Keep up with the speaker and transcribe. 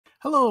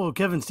Hello,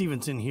 Kevin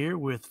Stevenson here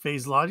with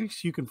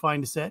PhasedLogix. You can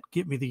find us at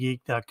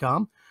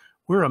GetMeTheGeek.com.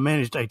 We're a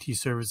managed IT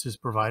services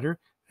provider,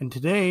 and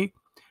today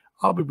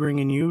I'll be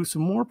bringing you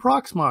some more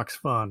Proxmox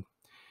fun.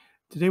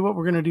 Today what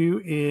we're going to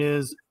do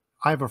is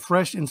I have a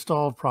fresh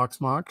installed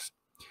Proxmox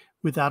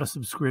without a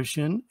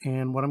subscription,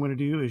 and what I'm going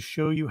to do is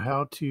show you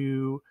how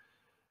to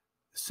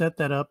set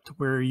that up to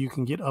where you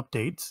can get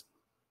updates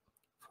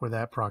for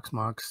that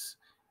Proxmox.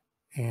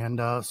 And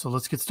so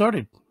let's get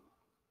started.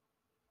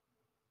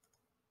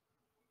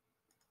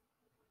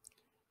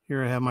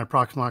 Here I have my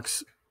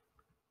Proxmox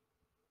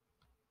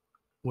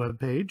web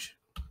page.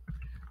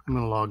 I'm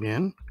going to log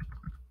in.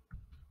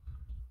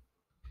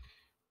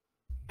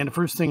 And the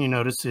first thing you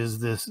notice is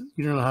this: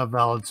 you don't have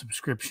valid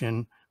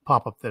subscription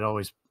pop-up that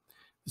always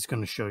is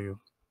going to show you.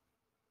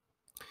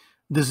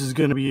 This is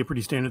going to be a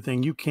pretty standard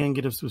thing. You can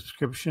get a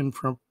subscription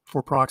for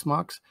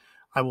Proxmox.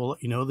 I will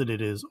let you know that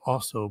it is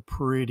also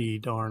pretty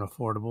darn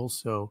affordable.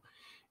 So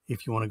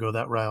if you want to go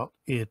that route,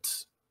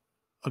 it's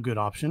a good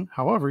option.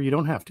 However, you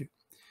don't have to.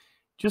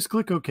 Just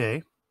click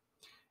OK.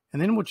 And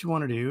then what you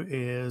want to do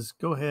is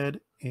go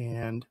ahead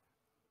and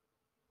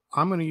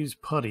I'm going to use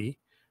Putty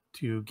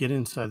to get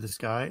inside this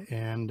guy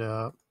and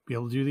be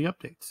able to do the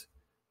updates.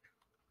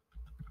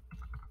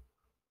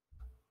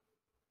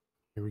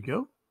 Here we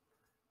go.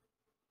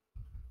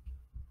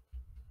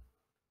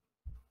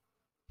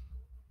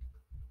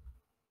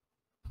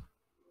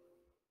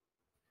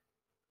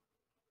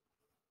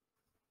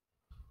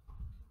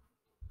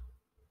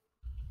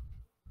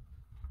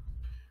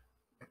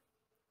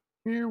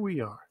 Here we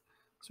are.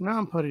 So now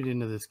I'm putting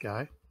into this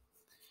guy.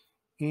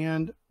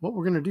 And what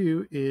we're going to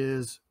do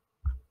is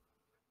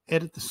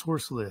edit the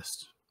source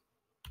list.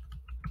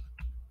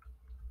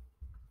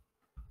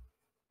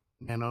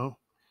 Nano.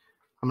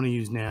 I'm going to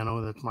use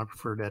Nano. That's my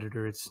preferred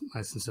editor. It's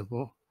nice and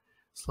simple.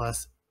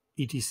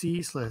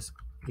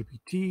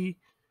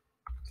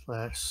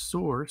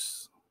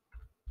 /etc/apt/source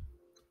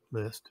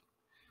list.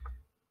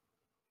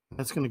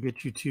 That's going to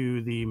get you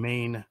to the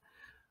main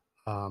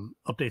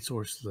update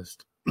source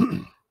list.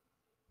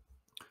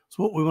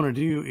 So what we want to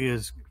do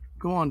is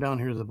go on down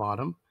here to the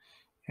bottom,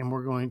 and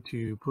we're going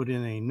to put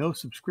in a no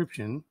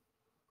subscription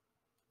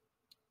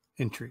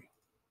entry.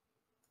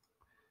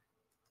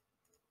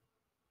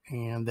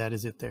 And that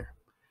is it there.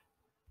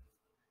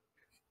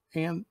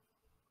 And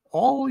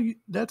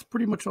that's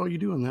pretty much all you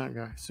do in that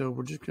guy. So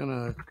we're just going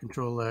to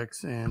Control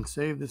X and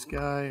save this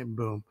guy, and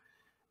boom.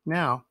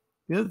 Now,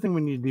 the other thing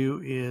we need to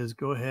do is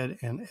go ahead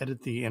and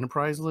edit the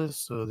enterprise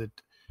list so that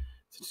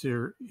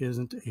there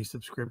isn't a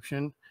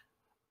subscription.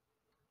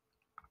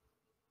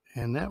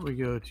 And that we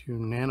go to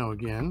Nano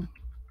again.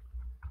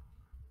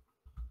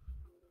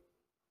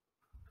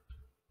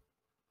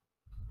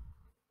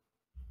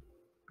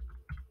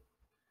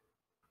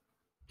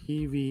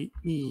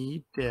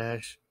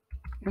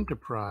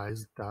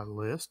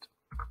 PVE-enterprise.list.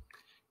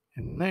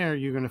 And there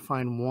you're going to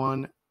find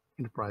one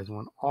enterprise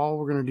one. All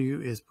we're going to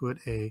do is put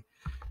a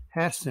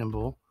hash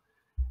symbol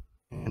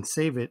and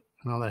save it.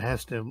 And all that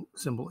hash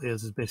symbol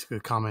is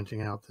basically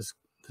commenting out this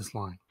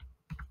line.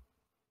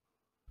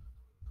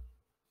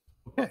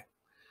 Okay,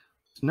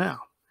 so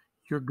now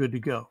you're good to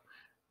go.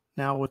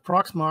 Now with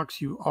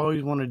Proxmox, you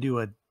always want to do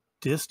a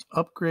dist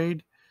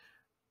upgrade,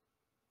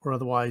 or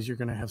otherwise you're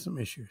going to have some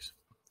issues.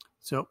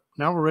 So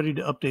now we're ready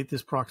to update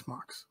this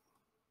Proxmox.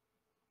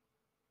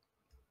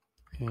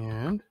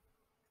 And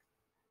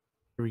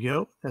here we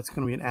go. That's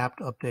going to be an apt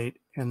update.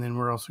 And then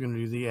we're also going to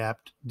do the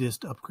apt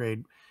dist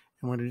upgrade.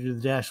 And we're going to do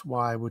the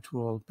 -y, which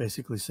will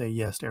basically say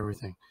yes to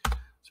everything.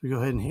 So we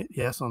go ahead and hit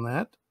yes on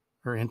that,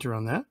 or enter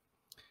on that.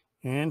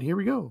 And here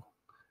we go.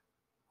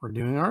 We're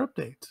doing our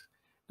updates.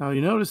 Now you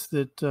notice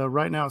that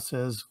right now it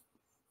says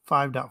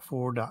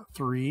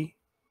 5.4.3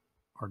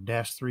 or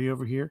 -3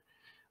 over here.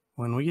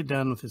 When we get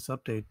done with this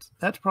update,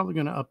 that's probably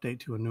going to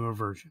update to a newer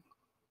version.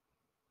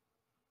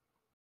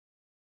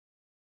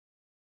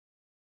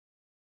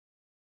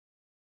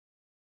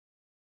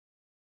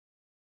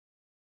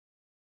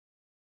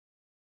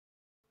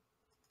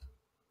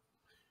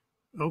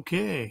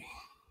 Okay.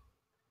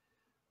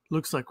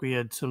 Looks like we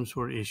had some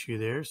sort of issue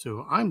there,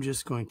 so I'm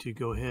just going to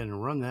go ahead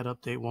and run that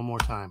update one more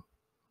time.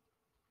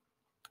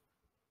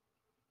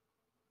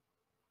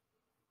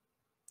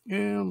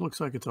 And looks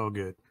like it's all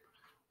good.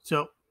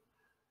 So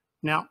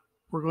now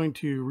we're going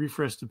to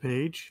refresh the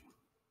page.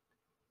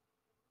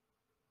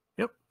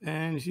 Yep,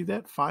 and you see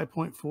that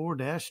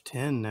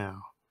 5.4-10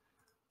 now.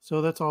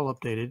 So that's all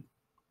updated.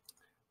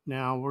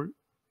 Now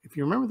if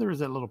you remember, there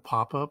was that little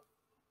pop-up.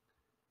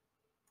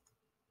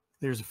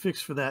 There's a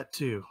fix for that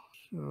too.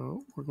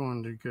 So we're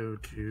going to go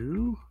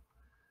to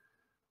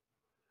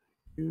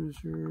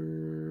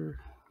user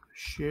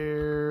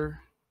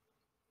share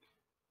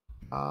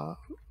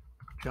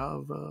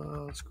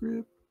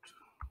JavaScript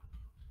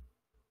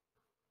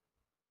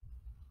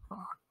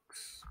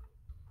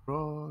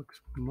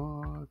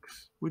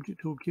Proxmox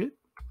widget toolkit,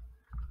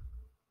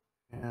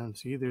 and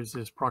see there's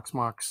this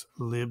Proxmox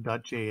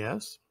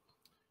lib.js.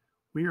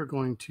 We are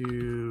going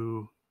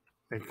to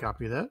make a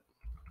copy of that.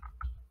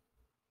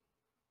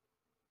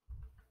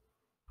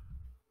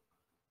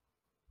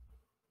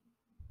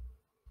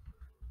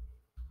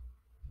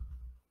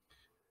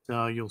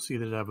 So you'll see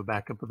that I have a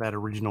backup of that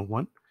original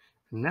one.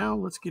 And now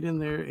let's get in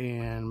there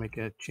and make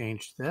a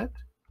change to that.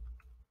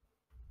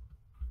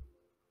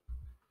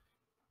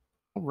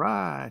 All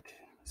right.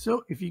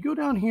 So if you go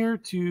down here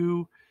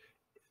to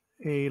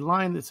a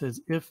line that says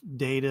if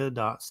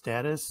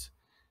data.status,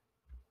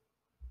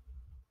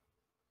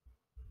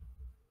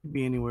 could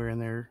be anywhere in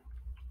there.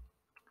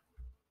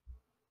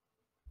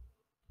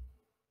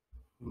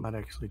 Might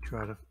actually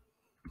try to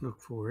look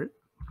for it.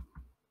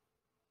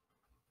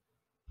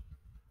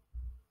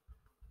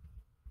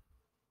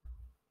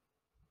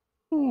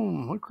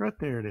 Boom, look right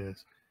there it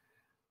is.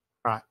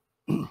 All right.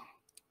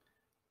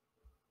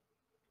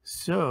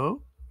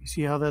 So you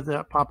see how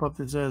that pop-up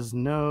that says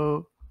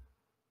no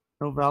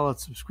valid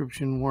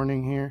subscription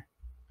warning here?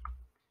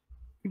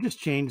 We just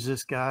change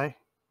this guy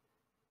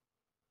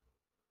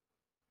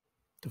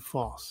to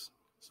false.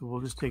 So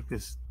we'll just take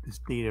this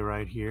data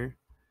right here.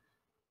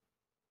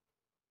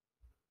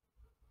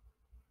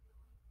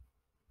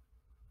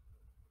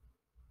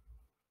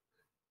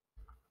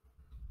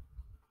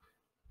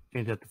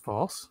 Change that to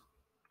false.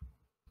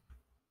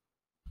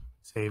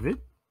 Save it.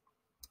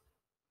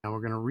 Now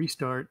we're going to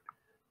restart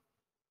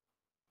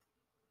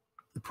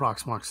the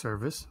Proxmox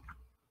service.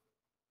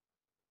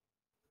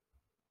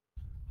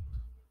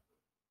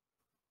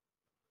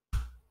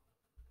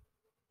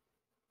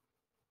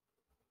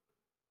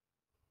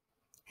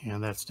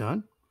 And that's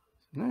done.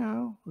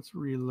 Now let's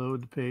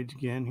reload the page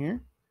again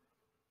here.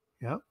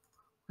 Yep.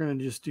 We're going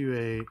to just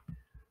do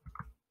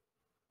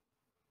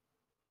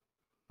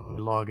a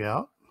log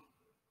out.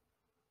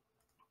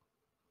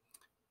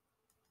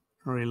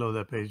 Reload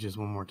that page just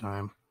one more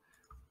time.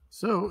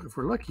 So if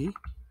we're lucky,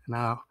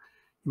 now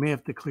you may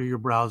have to clear your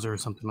browser or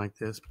something like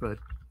this, but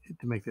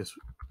to make this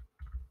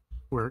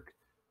work.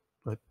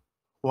 But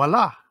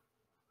voila,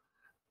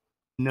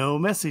 no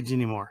message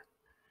anymore.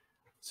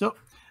 So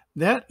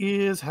that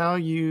is how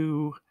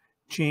you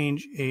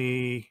change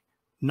a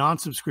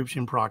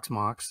non-subscription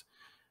Proxmox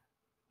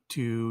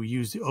to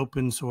use the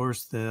open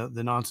source, the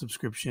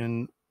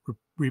non-subscription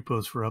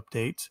repos for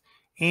updates,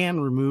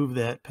 and remove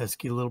that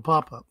pesky little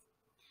pop-up.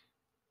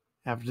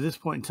 After this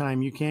point in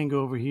time, you can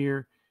go over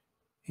here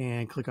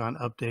and click on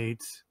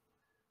updates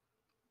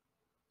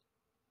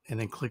and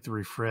then click the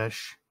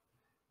refresh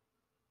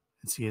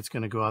and see it's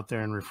going to go out there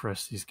and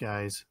refresh these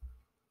guys,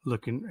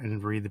 look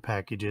and read the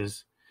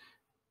packages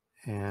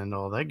and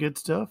all that good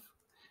stuff.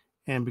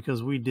 And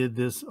because we did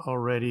this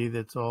already,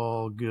 that's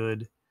all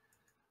good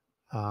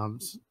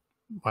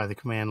by the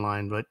command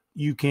line, but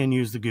you can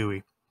use the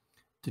GUI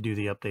to do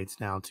the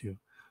updates now too.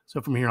 So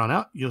from here on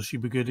out, you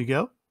should be good to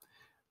go.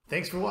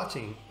 Thanks for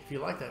watching. If you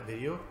like that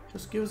video,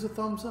 just give us a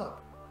thumbs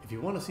up. If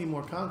you want to see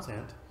more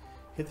content,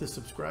 hit the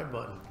subscribe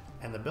button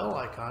and the bell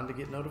icon to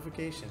get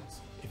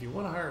notifications. If you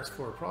want to hire us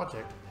for a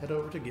project, head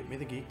over to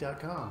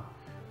GetMeTheGeek.com,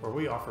 where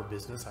we offer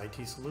business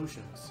IT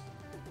solutions.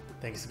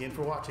 Thanks again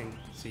for watching.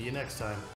 See you next time.